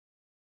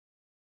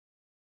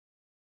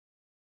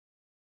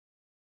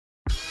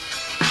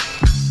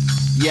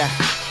Yeah.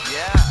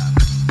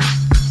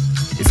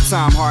 It's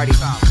Tom Hardy.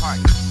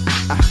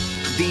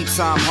 The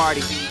Tom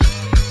Hardy.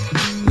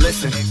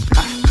 Listen.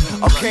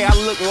 Okay, I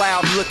look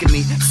loud, look at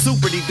me.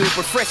 Super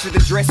duper, fresher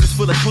than dresses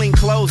full of clean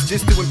clothes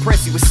just to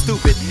impress you. It's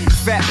stupid.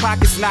 Fat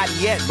pockets not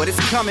yet, but it's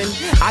coming.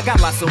 I got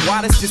lots of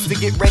waters just to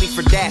get ready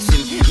for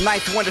dashing.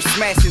 Ninth wonder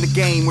smashing the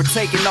game, we're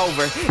taking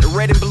over.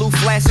 Red and blue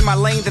flash in my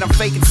lane that I'm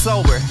faking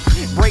sober.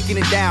 Breaking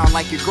it down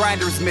like your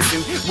grinder is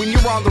missing. When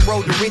you're on the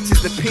road to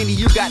riches, the penny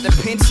you got to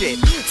pinch it.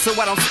 So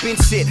I don't spin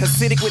shit,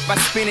 Hasidic with my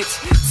spinach.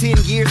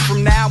 10 years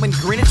from now in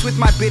Greenwich with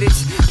my bitch.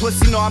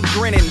 Plus you know I'm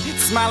grinning,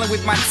 smiling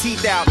with my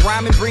teeth out.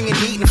 Rhyming, bringing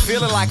heat and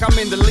feeling like I'm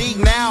in the league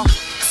now.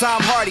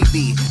 Tom Hardy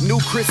be new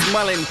Chris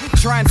Mullin.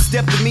 Try and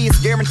step to me, it's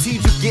guaranteed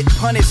you get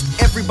punished.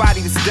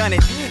 Everybody that's done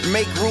it,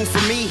 make room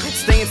for me.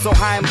 Staying so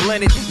high and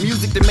blended,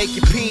 music to make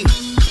you pee.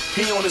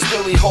 He on his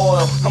Billy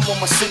Hoyle, I'm on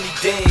my Cindy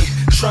Dean.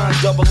 Try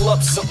and double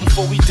up something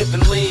before we dip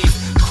and leave.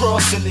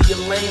 Cross into your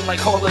lane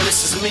like all of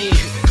this is me.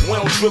 We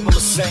don't dribble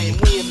the same,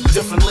 we in a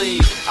different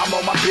league. I'm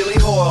on my Billy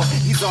Hoyle,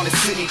 he's on his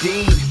Cindy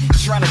Dean.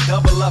 Trying to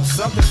double up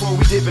something before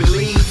we dip and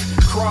leave.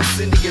 Cross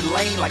into your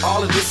lane like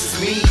all of this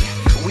is me.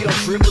 We don't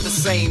dribble the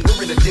same,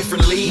 we're in a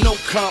different league. No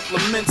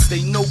compliments,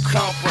 they no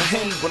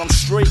comprehend. But I'm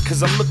straight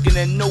cause I'm looking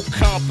at no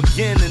comp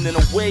again. And in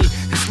a way,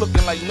 it's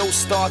looking like no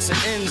starts and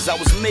ends. I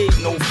was made,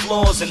 no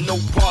flaws and no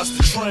parts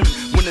to trim.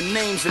 When the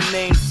names are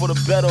named for the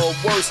better or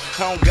worse,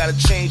 I don't gotta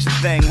change a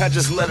thing, I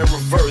just let it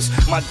reverse.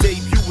 My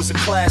debut was a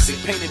classic,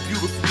 painted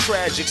beautiful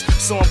tragics.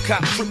 So I'm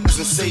cop triples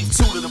and saved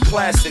 2 to the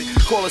plastic.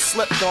 Call it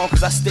slept on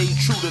cause I stayed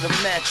true to the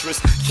mattress.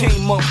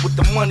 Came up with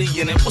the money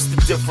in it, what's the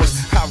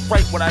difference? I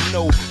write what I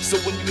know, so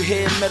when you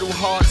hear metal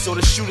hearts or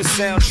the shooter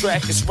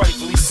soundtrack, it's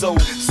rightfully so.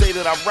 Say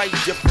that I write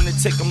different, it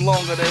take them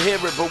longer to hear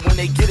it, but when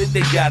they get it,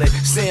 they got it.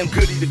 Sam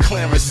Goody the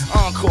clearance,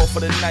 encore for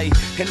the night.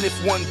 And if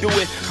one do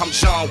it, I'm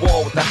John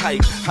Wall with the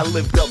hype. I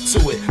lived up to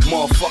it,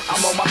 motherfuckers.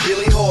 I'm on my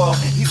Billy Hoyle,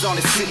 he's on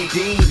his City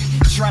Dean.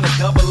 Trying to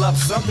double up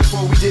something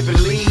before we dip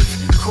and leave.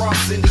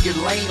 Cross into your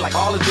lane like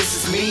all of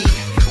this is me.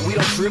 We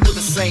don't dribble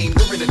the same,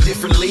 we're in a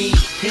different league.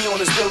 He on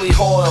his Billy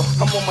Hoyle,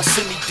 I'm on my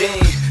Cindy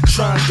Dean.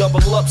 Try and double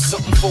up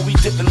something before we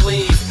dip and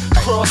leave.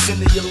 Cross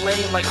into your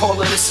lane like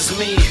all of this is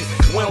me.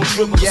 We don't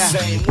dribble the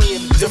same, we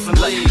in a different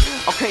league.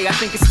 Okay, I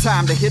think it's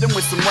time to hit them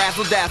with some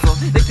razzle dazzle.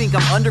 They think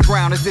I'm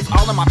underground as if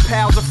all of my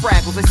pals are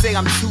fraggles. They say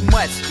I'm too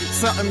much,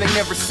 something they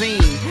never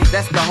seen.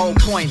 That's the whole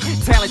point,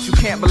 talent you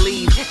can't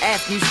believe.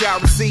 Ask you shall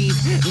receive.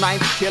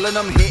 Ninth killing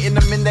them, hitting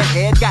them in the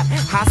head. Got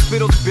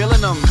hospitals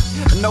billing them.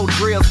 No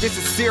drills, this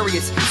is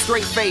serious,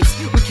 straight face.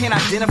 We can't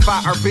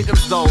identify our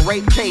victims though,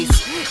 rape case.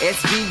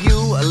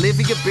 SVU,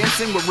 Olivia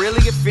Benson, we're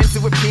really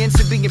offensive with pins.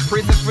 Should be in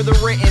prison for the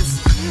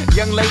riddance.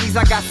 Young ladies,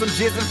 I got some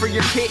jizzing for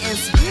your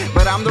kittens.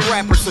 But I'm the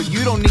rapper, so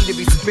you don't need to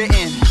be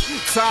spitting.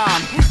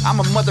 Tom, I'm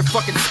a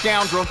motherfucking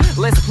scoundrel.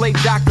 Let's play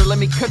doctor, let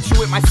me cut you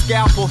with my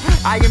scalpel.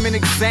 I am an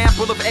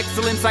example of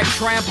excellence, I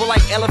trample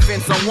like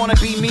elephants. On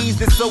wannabe me's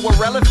that's so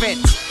irrelevant.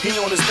 He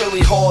on his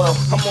Billy Hoyle,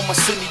 I'm on my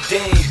Cindy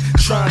Dean.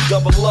 Try and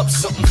double up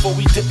something before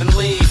we dip and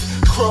leave.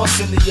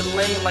 Cross into your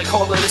lane like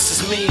all of this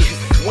is me.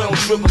 We don't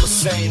dribble the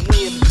same,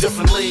 we in a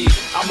different league.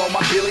 I'm on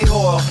my Billy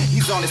Hoyle,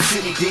 he's on his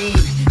City Dean.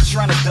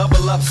 Trying to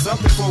double up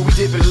something before we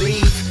dip and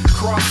leave.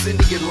 Cross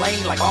into your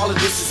lane like all of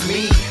this is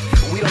me.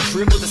 We don't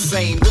dribble the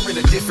same, we're in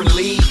a different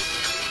league.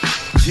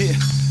 Yeah,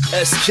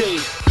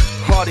 SK,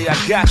 Hardy, I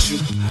got you.